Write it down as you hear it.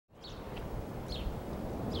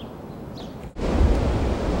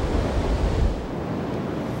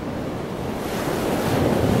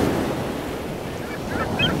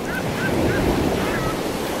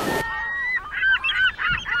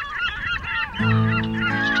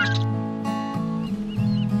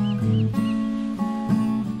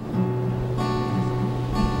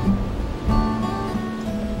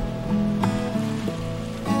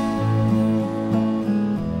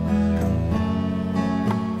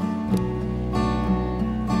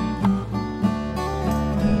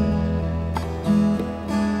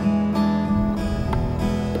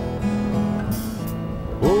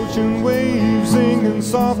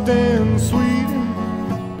feeling soft and sweet,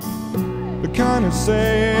 the kind of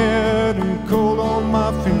sad and cold on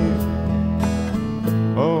my feet.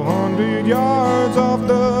 100 yards off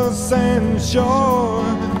the sand shore,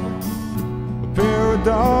 a pair of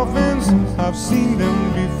dolphins, I've seen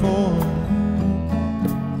them before.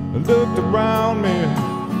 I looked around me,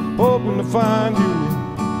 hoping to find you,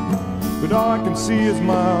 but all I can see is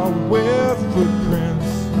my wet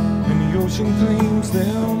footprints, and the ocean claims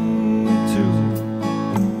them too.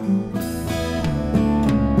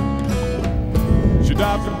 Should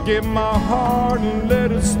I forget my heart and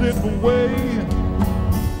let it slip away?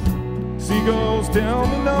 Seagulls tell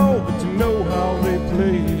me no, but you know how they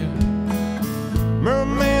play.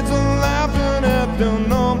 Mermaids are laughing at their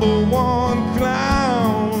 #1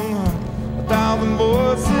 clown. 1,000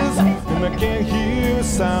 voices and I can't hear a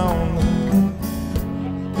sound.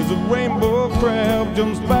 As a rainbow crab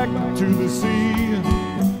jumps back to the sea,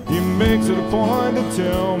 he makes it a point to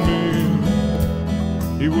tell me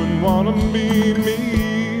he wouldn't want to be me.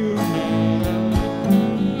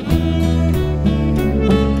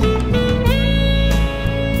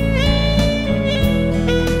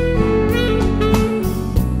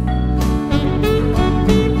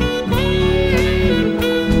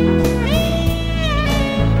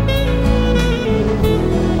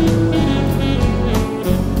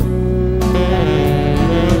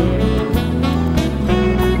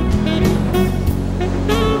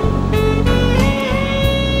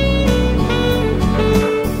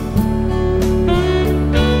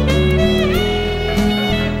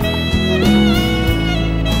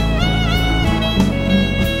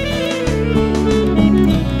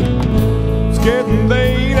 Getting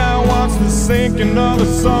late, I watch the sinking of the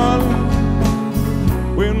sun,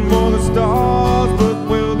 waiting for the stars, but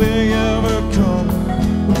will they ever come?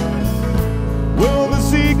 Will the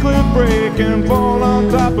sea cliff break and fall on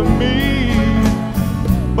top of me?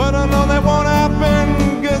 But I know that won't happen,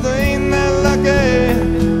 'cause I ain't that lucky.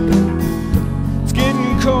 It's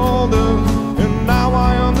getting colder, and now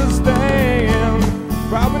I understand.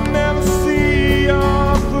 Probably never see your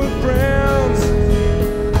footprints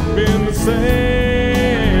been the same,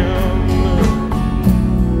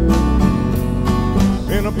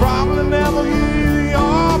 and I probably never hear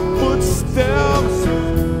your footsteps.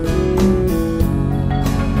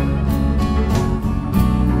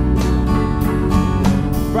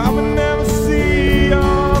 Probably never see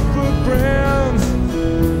your footprints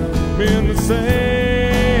been the same.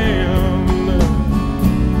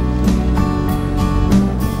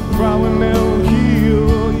 Probably never hear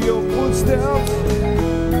your footsteps.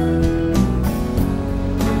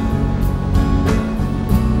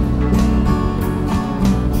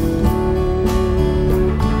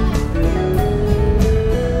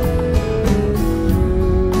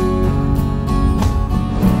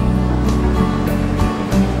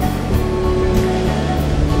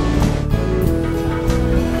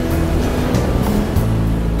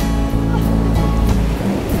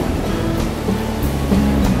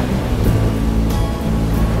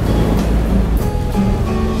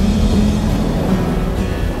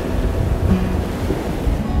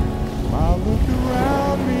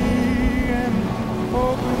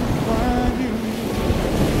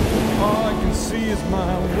 Is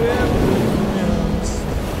my witness,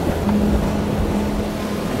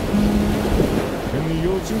 and the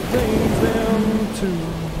ocean claims that